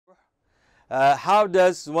How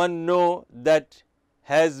does one know that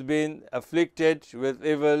has been afflicted with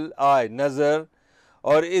evil eye, nazar,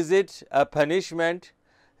 or is it a punishment?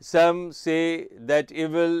 Some say that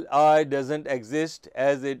evil eye doesn't exist,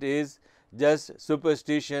 as it is just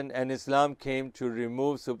superstition, and Islam came to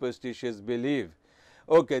remove superstitious belief.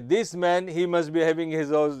 Okay, this man, he must be having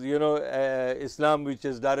his own, Islam which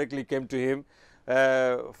has directly came to him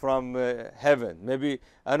from heaven. Maybe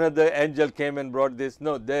another angel came and brought this.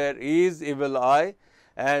 No, there is evil eye,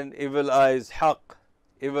 and evil eye is haqq.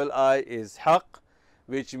 Evil eye is haqq,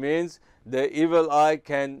 which means the evil eye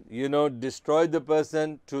can, destroy the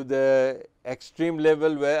person to the extreme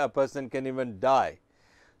level where a person can even die.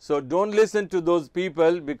 So don't listen to those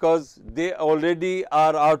people, because they already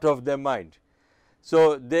are out of their mind.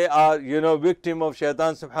 So they are, victim of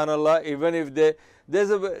shaitan, subhanallah. Even if there's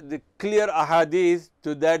the clear ahadith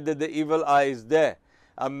to that the evil eye is there.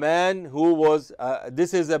 A man who was,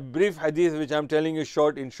 this is a brief hadith which I am telling you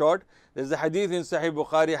in short. There's a hadith in Sahih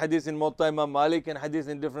Bukhari, hadith in Muwatta Imam Malik, and hadith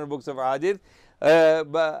in different books of hadith. By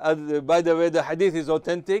the way, the hadith is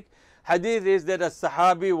authentic. Hadith is that a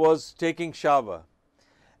Sahabi was taking shower,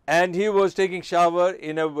 and he was taking shower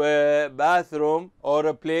in a bathroom or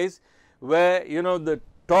a place where, the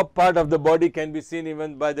top part of the body can be seen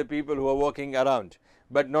even by the people who are walking around,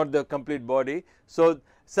 but not the complete body. So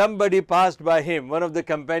somebody passed by him, one of the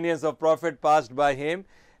companions of Prophet passed by him,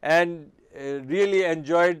 and really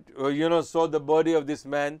enjoyed, saw the body of this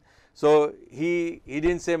man. So he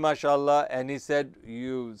didn't say mashallah, and he said,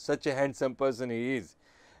 you, such a handsome person he is.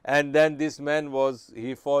 And then this man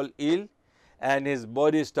he fall ill, and his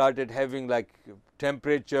body started having like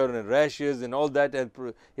temperature and rashes and all that, and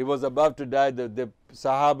he was about to die. The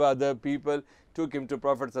Sahaba, the people, took him to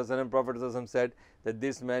Prophet ﷺ, and Prophet ﷺ said that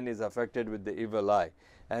this man is affected with the evil eye.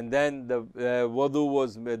 And then the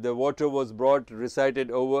water was brought,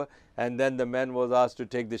 recited over, and then the man was asked to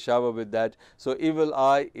take the shower with that. So evil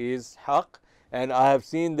eye is haqq. And I have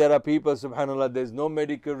seen there are people, subhanallah, there is no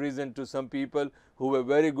medical reason to some people who were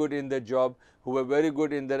very good in their job, who were very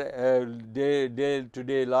good in their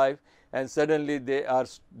day-to-day life, and suddenly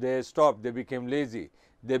they stopped, they became lazy,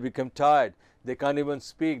 they become tired, they can't even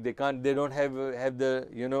speak, they don't have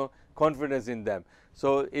the confidence in them.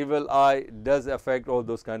 So evil eye does affect all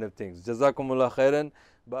those kind of things. Jazakumullah khairan,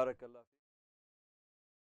 barakallah.